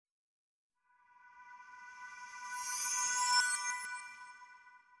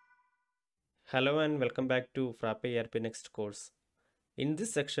Hello and welcome back to Frappe ERP Next course. In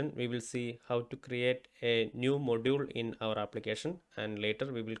this section, we will see how to create a new module in our application, and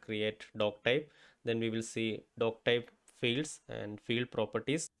later we will create DocType. Then we will see DocType fields and field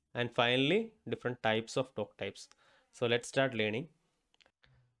properties, and finally different types of DocTypes. So let's start learning.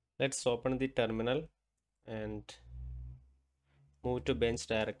 Let's open the terminal and move to bench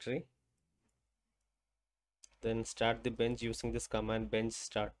directory. Then start the bench using this command bench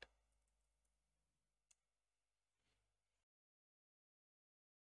start.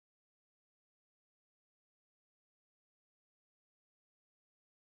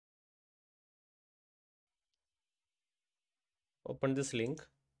 Open this link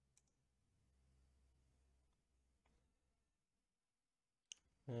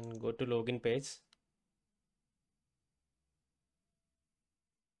and go to login page.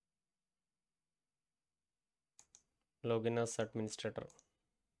 Login as administrator.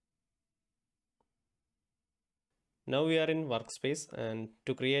 Now we are in workspace, and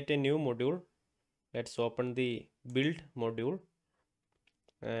to create a new module, let's open the build module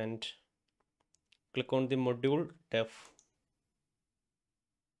and click on the module def.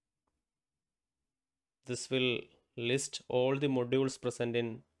 This will list all the modules present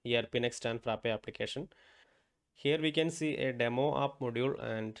in ERP Next and Frappe application. Here we can see a demo app module,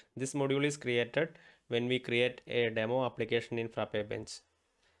 and this module is created when we create a demo application in Frappe Bench.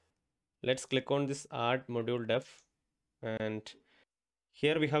 Let's click on this add module def, and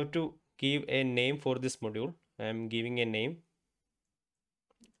here we have to give a name for this module. I am giving a name,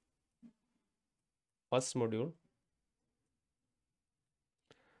 first module.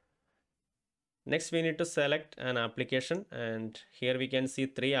 Next, we need to select an application, and here we can see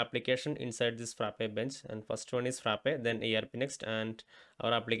three applications inside this Frappe bench, and first one is Frappe, then ERP Next, and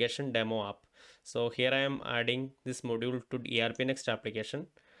our application demo app. So here I am adding this module to ERP Next application.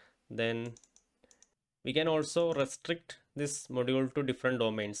 Then we can also restrict this module to different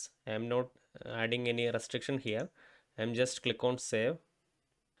domains. I am not adding any restriction here. I am just click on save.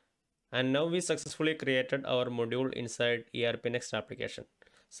 And now we successfully created our module inside ERP Next application.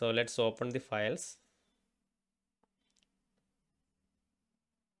 So let's open the files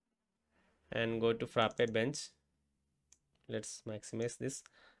and go to Frappe bench. Let's maximize this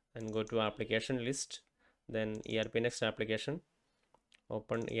and go to application list, then ERP Next application.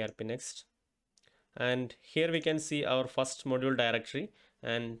 Open ERP Next, and here we can see our first module directory,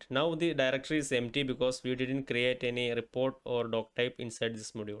 and now the directory is empty because we didn't create any report or DocType inside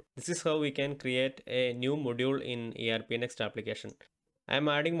this module. This is how we can create a new module in ERP Next application. I am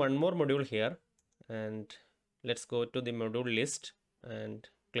adding one more module here, and let's go to the module list and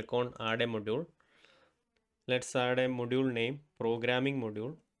click on add a module. Let's add a module name, programming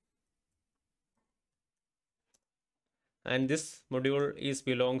module, and this module is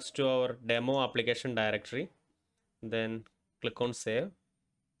belongs to our demo application directory. Then click on save.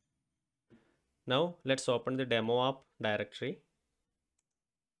 Now let's open the demo app directory.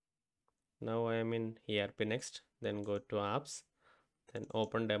 Now I am in ERP Next, then go to apps, then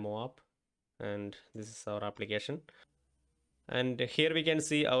open demo app, and this is our application. And here we can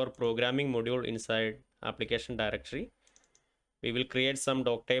see our programming module inside application directory. We will create some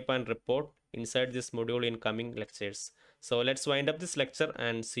DocType and report inside this module in coming lectures. So let's wind up this lecture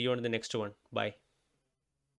and see you on the next one. Bye.